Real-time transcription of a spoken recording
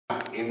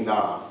in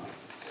the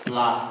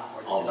plot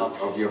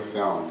of your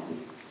film?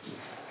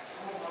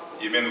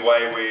 You mean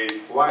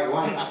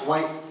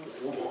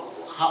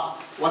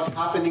what's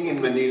happening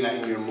in Manila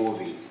in your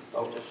movie?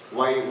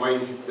 Why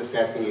is it the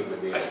setting in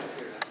Manila?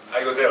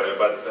 I will tell you,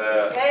 but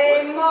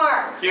hey,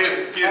 Mark.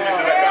 Here's Mr.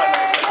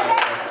 Nakasa.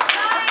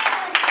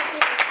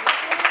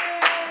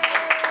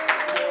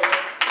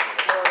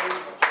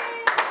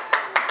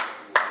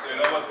 So you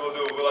know what we'll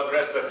do? We'll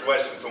address that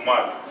question to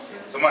Mark.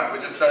 So Mark, we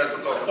just started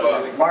to talk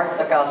about Mark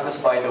Dacascos,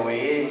 by the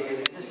way,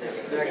 this is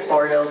his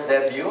directorial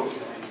debut.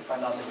 If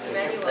I'm not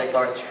mistaken.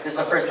 This is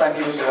the first time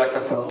he would direct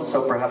a film,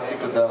 so perhaps he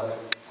could,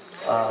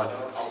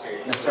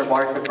 Mr.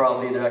 Mark could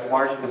probably direct.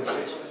 Mark could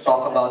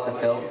talk about the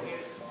film.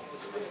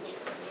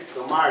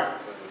 So Mark,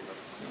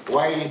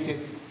 why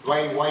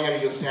are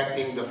you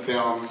setting the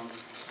film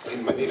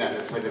in Manila?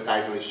 That's why the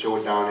title is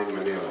Showdown in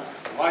Manila.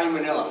 Why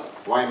Manila?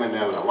 Why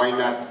Manila? Why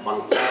not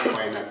Bangkok?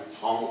 Why not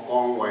Hong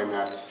Kong? Why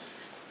not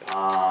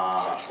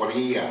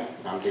Korea?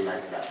 Something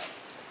like that.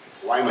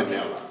 Why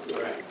Manila?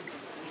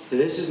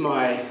 This is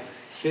my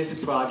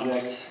 5th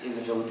project in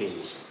the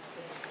Philippines.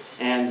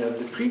 And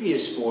the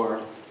previous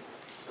 4,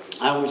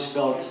 I always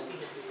felt,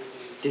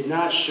 did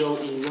not show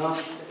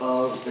enough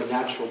of the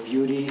natural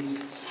beauty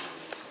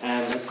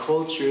and the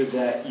culture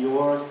that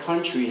your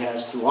country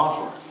has to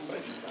offer.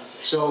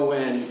 So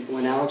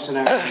when Alex and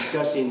I were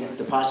discussing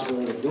the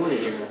possibility of doing it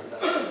here,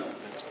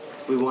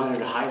 we wanted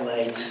to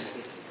highlight,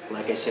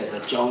 like I said, the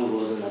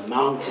jungles and the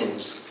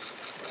mountains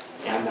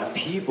and the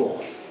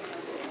people.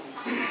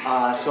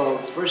 So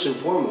first and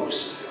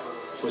foremost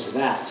was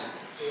that.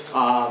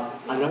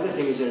 Another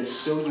thing is that it's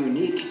so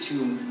unique to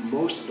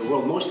most of the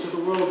world. Most of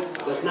the world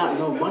does not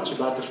know much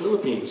about the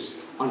Philippines,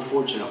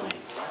 unfortunately.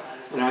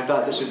 And I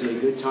thought this would be a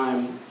good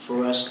time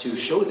for us to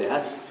show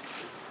that.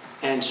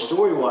 And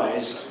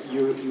story-wise,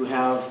 you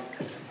have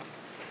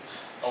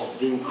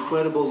the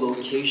incredible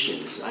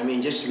locations. I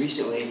mean, just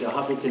recently, the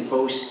Huffington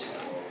Post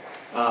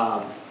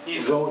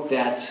wrote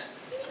that,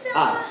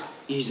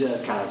 Isa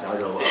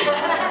Calzado. You're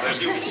welcome to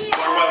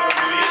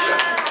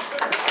Isa.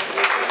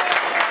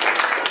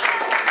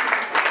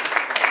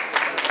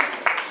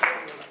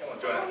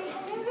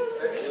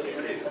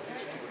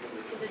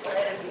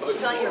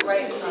 She's on your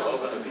right.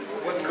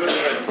 What good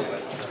friends?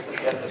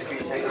 You have to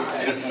squeeze it.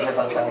 Miss Isa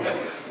Calzado.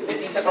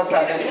 Miss Isa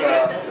Calzado is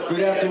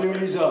Good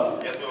afternoon, Isa.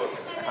 Yes, we will.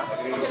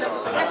 We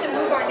have to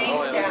move our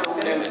names down.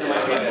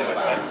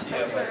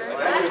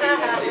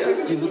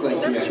 You look like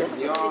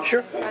you.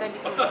 Sure.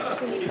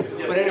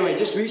 But anyway,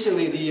 just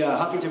recently, the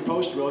Huffington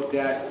Post wrote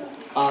that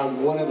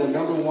one of the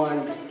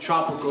 #1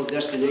 tropical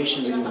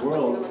destinations in the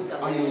world,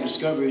 unknown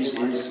discoveries,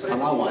 is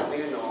Palawan.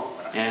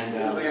 And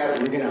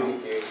we're going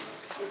to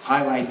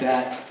highlight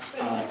that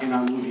in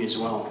our movie as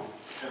well.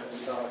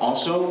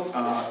 Also,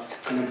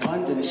 an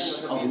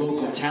abundance of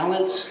local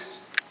talent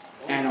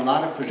and a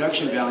lot of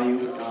production value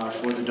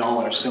for the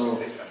dollar.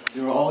 So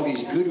there are all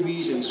these good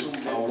reasons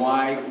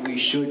why we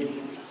should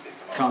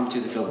come to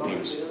the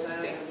Philippines.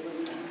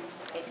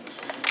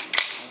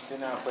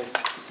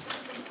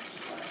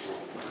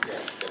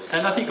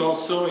 And I think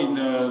also in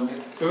the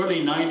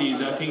early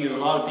 90s, I think a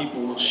lot of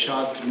people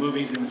shot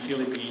movies in the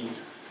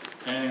Philippines.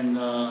 And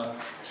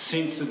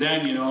since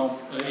then, you know,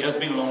 it has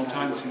been a long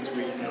time since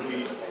we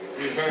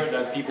heard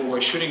that people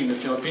were shooting in the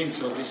Philippines.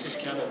 So this is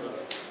kind of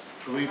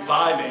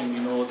reviving,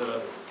 you know,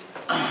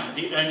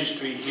 the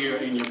industry here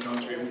in your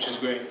country, which is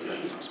great.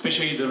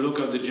 Especially the look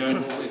of the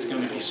jungle. It's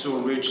going to be so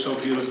rich, so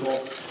beautiful.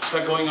 It's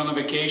like going on a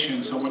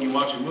vacation. So when you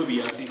watch a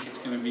movie, I think it's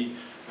going to be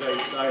very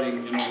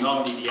exciting. You know, not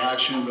only the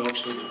action, but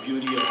also the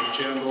beauty of the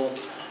jungle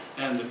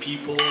and the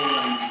people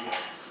and,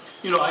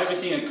 you know,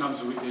 everything that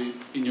comes with it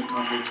in your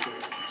country. It's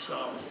great. So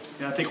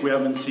yeah, I think we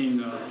haven't seen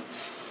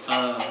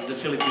the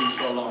Philippines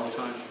for a long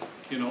time,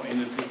 you know,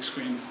 in a big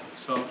screen.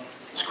 So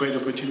it's a great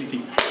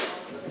opportunity.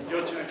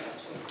 Your turn.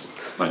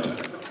 My turn.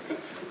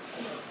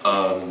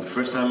 The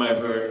first time I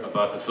heard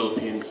about the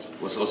Philippines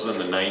was also in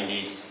the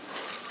 90s.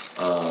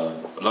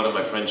 A lot of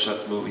my friends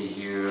shot movie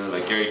here,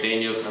 like Gary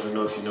Daniels. I don't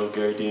know if you know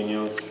Gary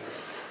Daniels.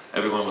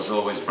 Everyone was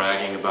always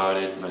bragging about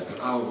it, and I thought,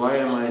 oh, why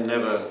am I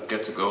never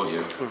get to go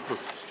here?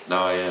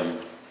 Now I am,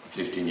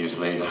 15 years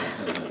later.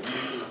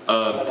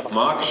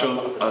 Mark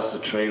showed us a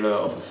trailer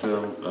of a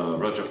film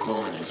Roger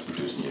Corman has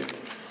produced here.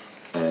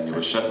 And it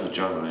was shot in the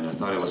jungle, and I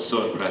thought it was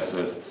so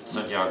impressive.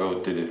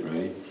 Santiago did it,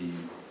 right? He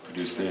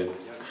produced it.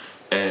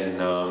 And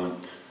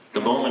the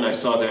moment I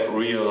saw that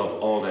reel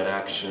of all that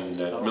action,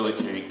 that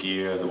military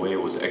gear, the way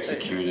it was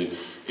executed,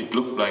 it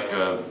looked like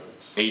a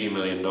 $80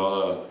 million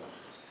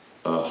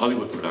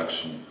Hollywood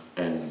production.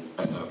 And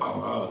I thought, oh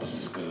wow, this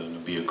is going to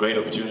be a great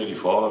opportunity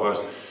for all of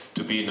us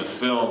to be in a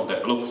film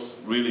that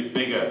looks really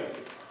bigger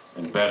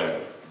and better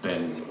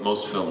than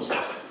most films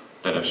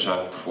that are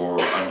shot for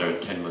under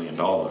 $10 million, you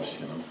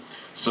know.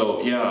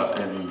 So yeah,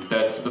 and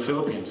that's the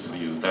Philippines for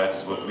you.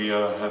 That's what we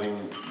are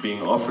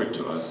being offered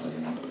to us,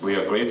 and we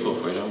are grateful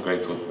for it. I'm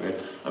grateful for it.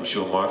 I'm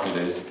sure Mark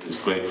is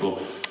grateful.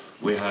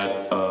 We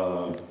had,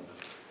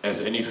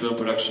 as any film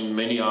production,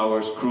 many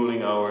hours,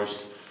 grueling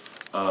hours,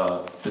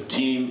 The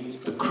team,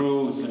 the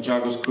crew,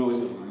 Santiago's crew is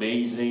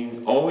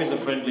amazing. Always a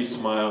friendly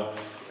smile.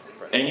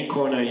 Any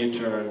corner you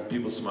turn,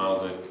 people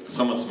smiles at.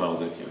 Someone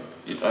smiles at you.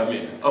 I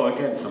mean, oh,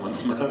 again, someone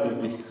smiled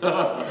at me.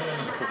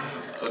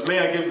 May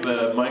I give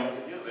the mic?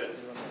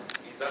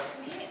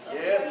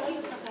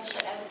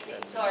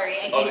 Sorry,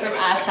 I came from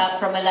ASAP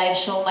from a live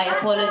show. My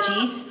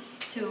apologies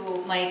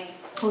to my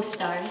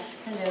co-stars.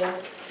 Hello.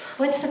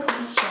 What's the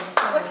question?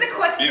 Sorry. What's the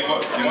question?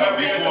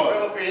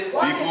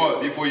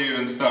 Before you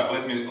even start,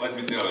 let me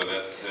tell you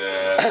that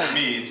for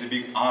me it's a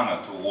big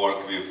honor to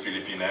work with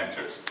Philippine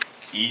actors.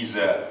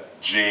 Isa,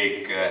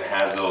 Jake,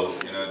 Hazel,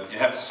 you know, you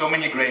have so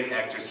many great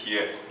actors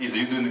here. Isa,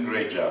 you're doing a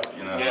great job,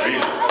 you know, really.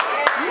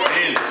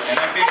 And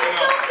I think, you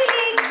know,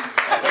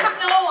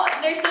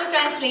 There's no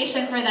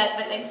translation for that,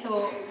 but I'm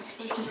so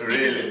just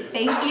really.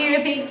 Thank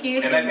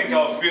you. And I think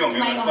our film, you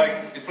know,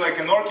 it's like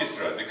an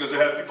orchestra, because you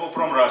have people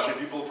from Russia,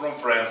 people from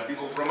France,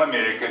 people from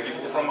America,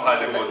 people from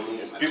Hollywood,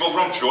 people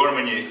from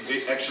Germany.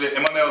 Actually,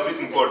 Emmanuel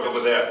Bittencourt over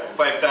there,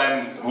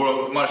 5-time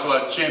world martial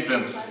arts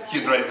champion,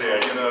 he's right there,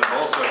 you know,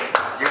 also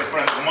a great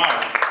friend of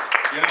mine,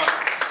 you know.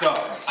 So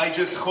I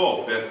just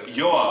hope that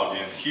your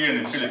audience here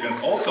in the Philippines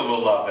also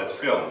will love that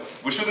film.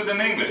 We shoot it in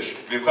English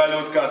with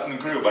Hollywood cast and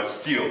crew, but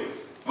still,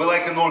 we're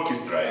like an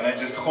orchestra, and I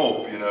just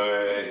hope, you know,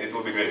 it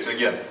will be great. So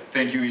again,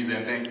 thank you, Isa,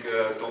 and thank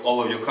to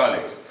all of your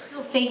colleagues.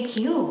 Oh, thank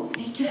you.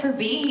 Thank you for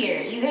being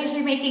here. You guys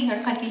are making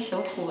our country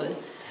so cool.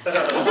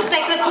 This is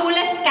like the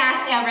coolest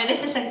cast ever.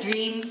 This is a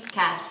dream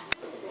cast.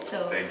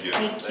 So Thank you.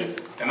 Thank you.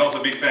 And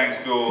also big thanks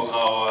to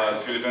our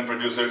Philippine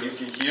producer. Is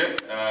he here?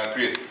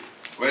 Chris.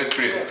 Where is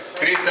Chris?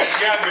 Chris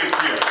Santiago is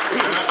here.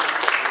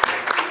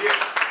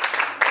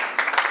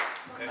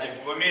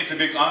 For me, it's a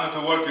big honor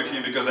to work with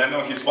him because I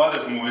know his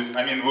father's movies.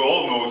 I mean, we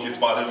all know his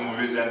father's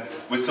movies, and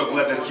we're so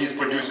glad that he's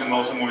producing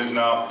also movies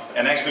now.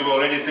 And actually, we're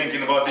already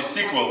thinking about the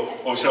sequel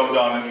of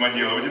Showdown in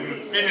Manila. We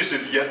didn't finish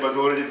it yet, but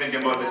we're already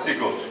thinking about the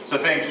sequel. So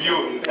thank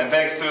you, and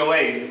thanks to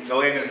Elaine.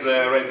 Elaine is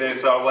right there,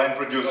 is our line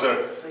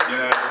producer. You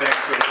know,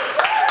 thanks to her.